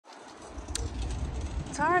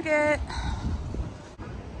Target.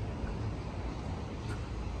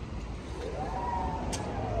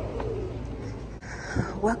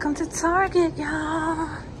 Welcome to Target, y'all.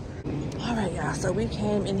 All right, y'all, so we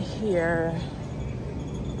came in here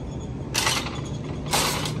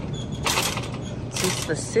to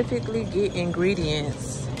specifically get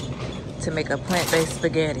ingredients to make a plant-based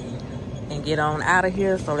spaghetti and get on out of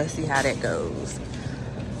here. So let's see how that goes.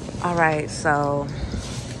 All right, so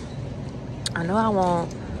I know I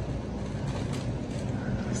want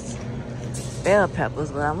bell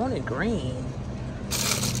peppers, but I want it green.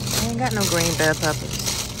 I ain't got no green bell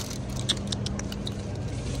peppers.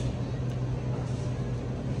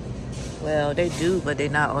 Well, they do, but they're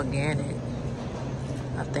not organic,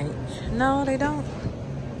 I think. No, they don't.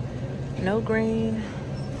 No green.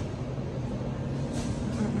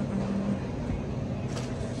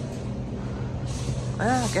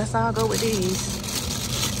 Well, I guess I'll go with these.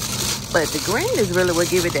 But the green is really what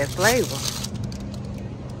give it that flavor.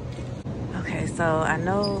 Okay, so I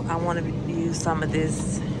know I want to use some of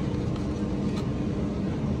this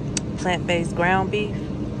plant-based ground beef,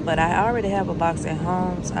 but I already have a box at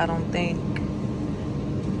home, so I don't think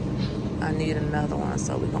I need another one.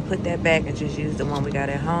 So we're gonna put that back and just use the one we got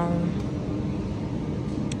at home.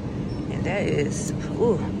 And that is,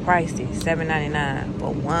 ooh, pricey, $7.99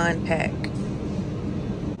 for one pack.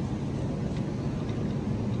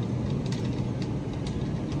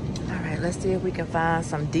 All right, let's see if we can find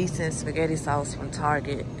some decent spaghetti sauce from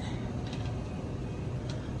Target.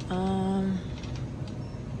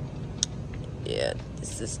 Yeah,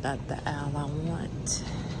 this is not the aisle I want.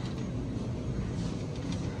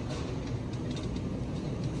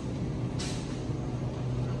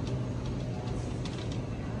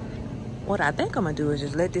 What I think I'm gonna do is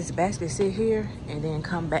just let this basket sit here and then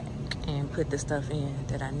come back and put the stuff in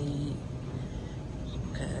that I need,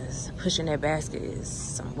 because pushing that basket is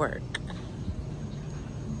some work.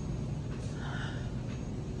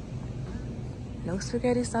 No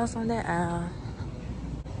spaghetti sauce on that aisle.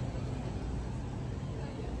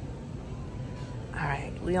 All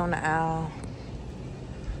right, we on the aisle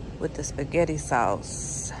with the spaghetti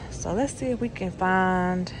sauce. So let's see if we can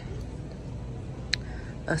find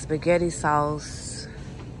a spaghetti sauce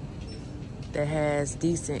that has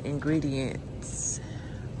decent ingredients.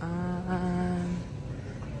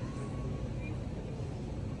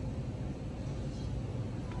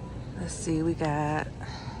 Let's see, we got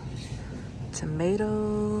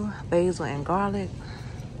tomato, basil, and garlic.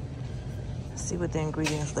 Let's see what the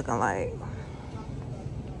ingredients looking like.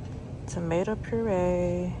 Tomato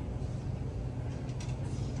puree.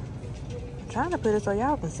 I'm trying to put it so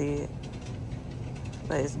y'all can see it,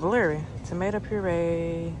 but it's blurry. Tomato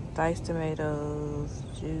puree, diced tomatoes,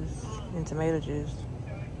 juice, and tomato juice.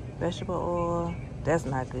 Vegetable oil, that's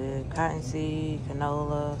not good. Cottonseed,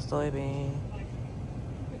 canola, soybean.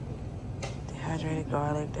 Dehydrated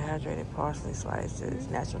garlic, dehydrated parsley slices,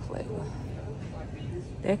 natural flavor.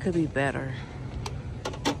 That could be better.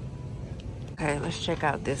 Okay, let's check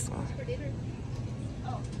out this one.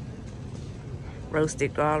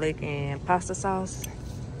 Roasted garlic and pasta sauce.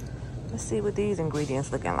 Let's see what these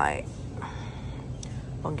ingredients looking like.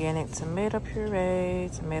 Organic tomato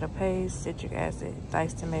puree, tomato paste, citric acid,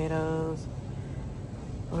 diced tomatoes,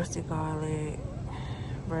 roasted garlic,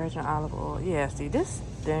 virgin olive oil. Yeah, see this,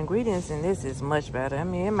 the ingredients in this is much better. I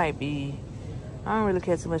mean, it might be, I don't really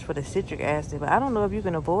care too much for the citric acid, but I don't know if you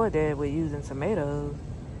can avoid that with using tomatoes.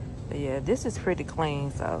 But yeah, this is pretty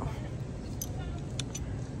clean, so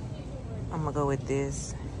I'm gonna go with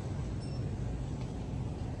this.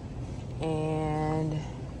 And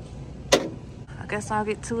I guess I'll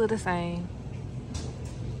get two of the same.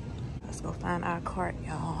 Let's go find our cart,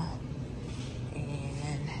 y'all.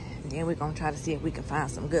 And then we're gonna try to see if we can find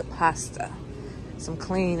some good pasta. Some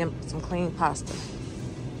clean pasta.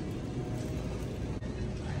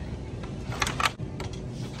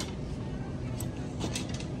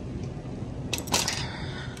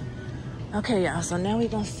 Okay, y'all, so now we're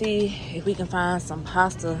gonna see if we can find some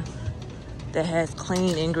pasta that has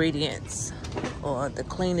clean ingredients, or the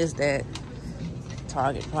cleanest that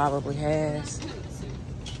Target probably has.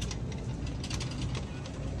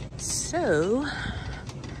 So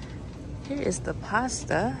here is the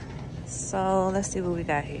pasta. So let's see what we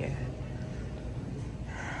got here.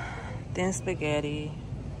 Thin spaghetti,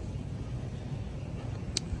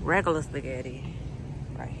 regular spaghetti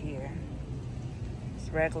right here. It's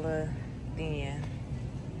regular thin.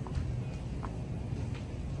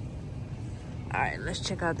 All right, let's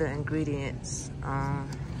check out the ingredients on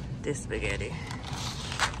this spaghetti.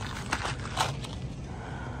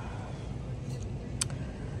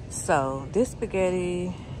 So this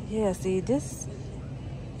spaghetti, yeah, see, this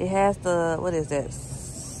It has the, what is that?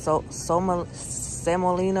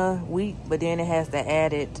 Semolina wheat, but then it has the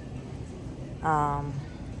added,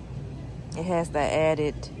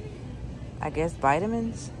 I guess,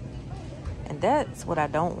 vitamins. And that's what I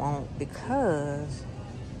don't want, because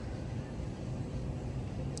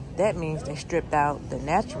that means they stripped out the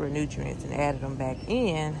natural nutrients and added them back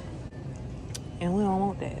in, and we don't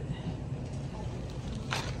want that.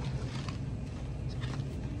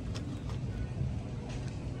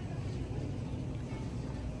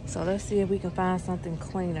 So let's see if we can find something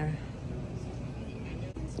cleaner.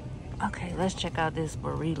 Okay, let's check out this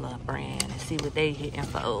Barilla brand and see what they hitting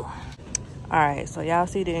for. All right, so y'all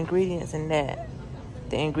see the ingredients in that.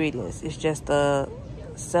 The ingredients, it's just the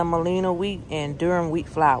semolina wheat and durum wheat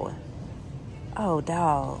flour. Oh,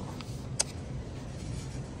 dog.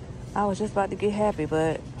 I was just about to get happy,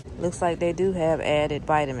 but looks like they do have added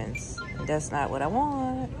vitamins. That's not what I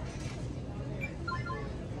want.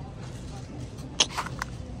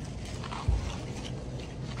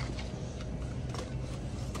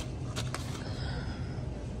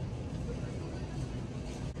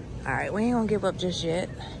 All right, we ain't gonna give up just yet.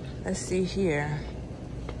 Let's see here.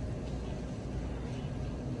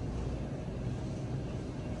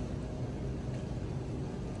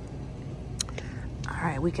 All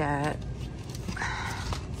right, we got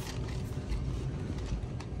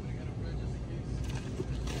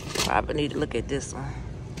probably need to look at this one.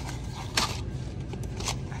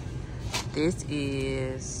 This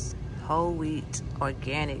is whole wheat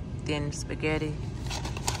organic thin spaghetti.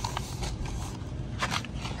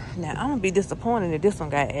 Now, I'm gonna be disappointed if this one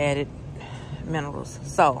got added minerals.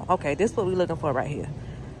 So, okay, this is what we're looking for right here.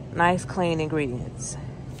 Nice, clean ingredients.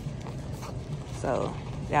 So,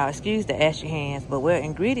 y'all excuse the ashy hands, but where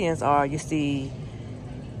ingredients are, you see,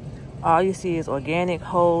 all you see is organic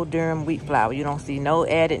whole durum wheat flour. You don't see no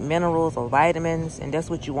added minerals or vitamins, and that's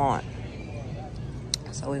what you want.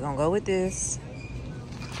 So, we're gonna go with this.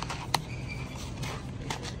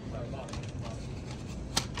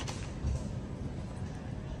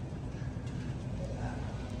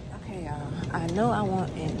 I know I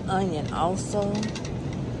want an onion also.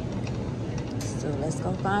 So let's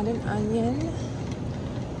go find an onion.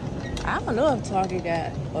 I don't know if Target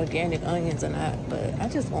got organic onions or not, but I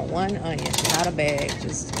just want one onion, not a bag,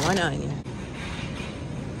 just one onion.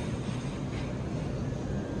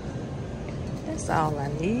 That's all I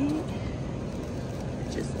need.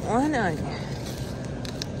 Just one onion.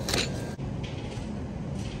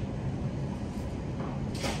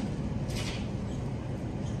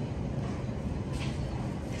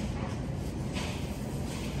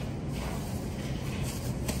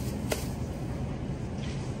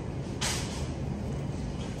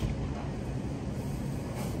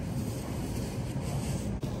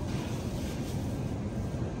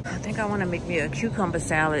 I think I want to make me a cucumber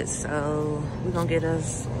salad, so we're gonna get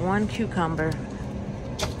us one cucumber.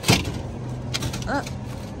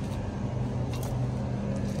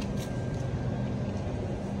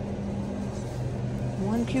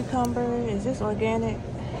 One cucumber. Is this organic?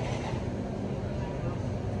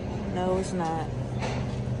 No, it's not.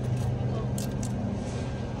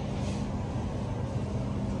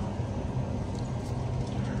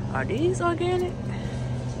 Are these organic?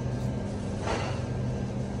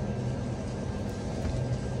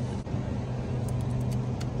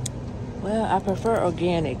 Well, I prefer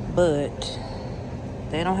organic, but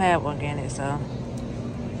they don't have organic, so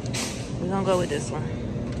we're gonna go with this one.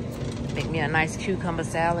 Make me a nice cucumber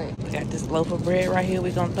salad. We got this loaf of bread right here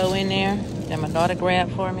we're gonna throw in there that my daughter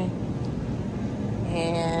grabbed for me.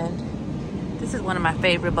 And this is one of my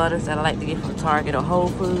favorite butters that I like to get from Target or Whole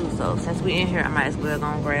Foods. So since we're in here, I might as well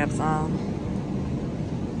gonna grab some.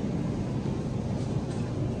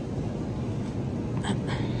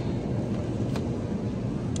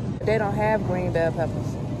 They don't have green bell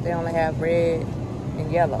peppers. They only have red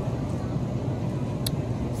and yellow.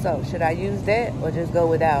 So should I use that or just go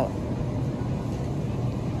without?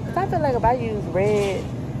 Because I feel like if I use red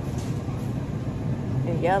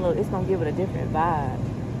and yellow, it's gonna give it a different vibe.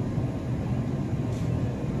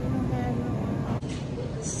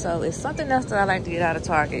 So it's something else that I like to get out of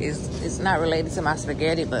Target. It's not related to my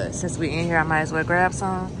spaghetti, but since we're in here, I might as well grab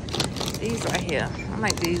some. These right here. I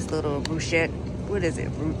like these little bruschetta. What is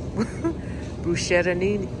it?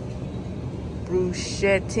 Bruschettini?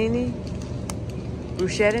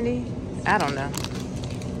 I don't know.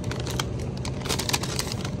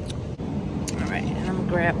 All right, and I'm gonna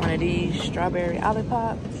grab one of these strawberry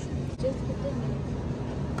olipops.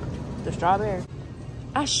 The strawberry.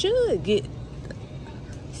 I should get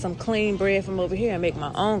some clean bread from over here and make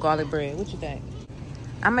my own garlic bread. What you think?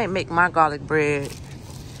 I might make my garlic bread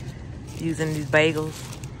using these bagels.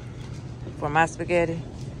 for my spaghetti.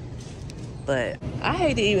 But I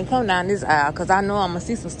hate to even come down this aisle because I know I'm going to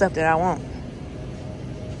see some stuff that I want.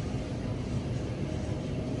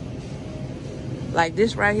 Like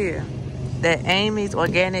this right here. That Amy's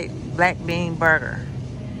Organic Black Bean Burger.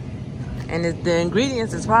 And the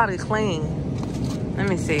ingredients is probably clean. Let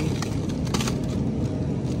me see.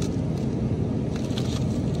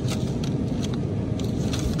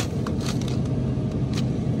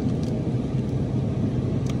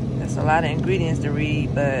 That's a lot of ingredients to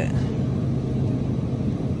read, but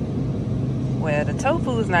well, the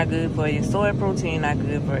tofu is not good for you. Soy protein not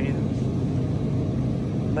good for you.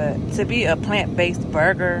 But to be a plant-based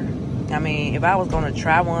burger, I mean, if I was going to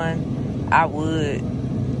try one, I would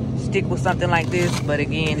stick with something like this. But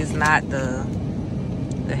again, it's not the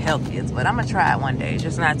healthiest. But I'm going to try it one day,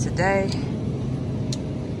 just not today.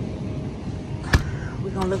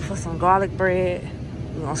 We're going to look for some garlic bread.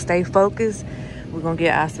 We're going to stay focused. We're going to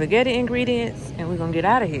get our spaghetti ingredients, and we're going to get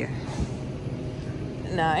out of here.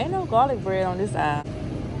 Nah, ain't no garlic bread on this aisle.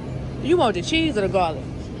 You want the cheese or the garlic?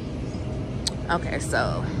 Okay,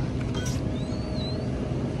 so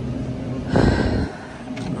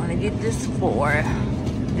I'm gonna get this for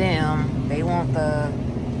them. They want the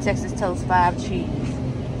Texas Toast 5 cheese.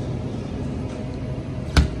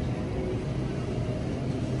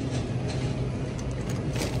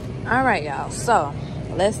 All right, y'all. So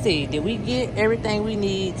let's see. Did we get everything we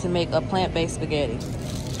need to make a plant-based spaghetti?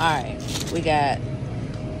 All right, we got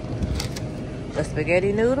the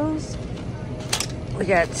spaghetti noodles. We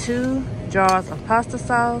got 2 jars of pasta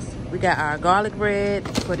sauce. We got our garlic bread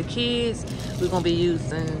for the kids. We're gonna be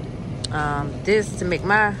using this to make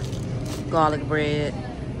my garlic bread.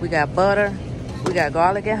 We got butter. We got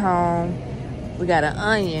garlic at home. We got an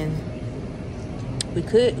onion. We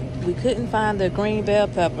couldn't find the green bell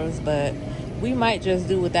peppers, but we might just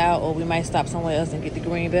do without, or we might stop somewhere else and get the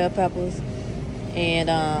green bell peppers. And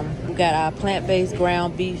we got our plant-based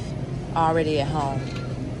ground beef already at home.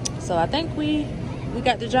 So I think we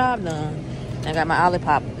got the job done. I got my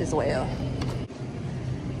Olipop as well.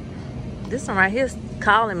 This one right here is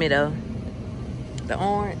calling me though. The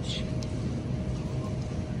orange.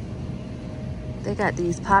 They got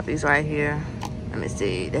these poppies right here. Let me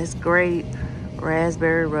see. That's grape,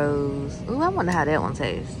 raspberry rose. Ooh, I wonder how that one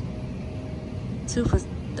tastes. 3 for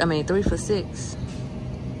 $6.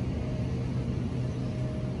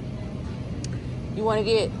 You want to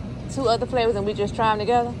get 2 other flavors and we just try them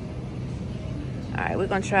together? All right, we're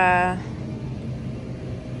gonna try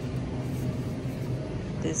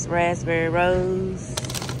this raspberry rose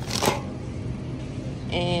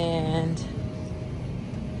and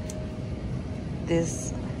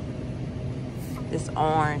this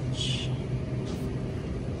orange.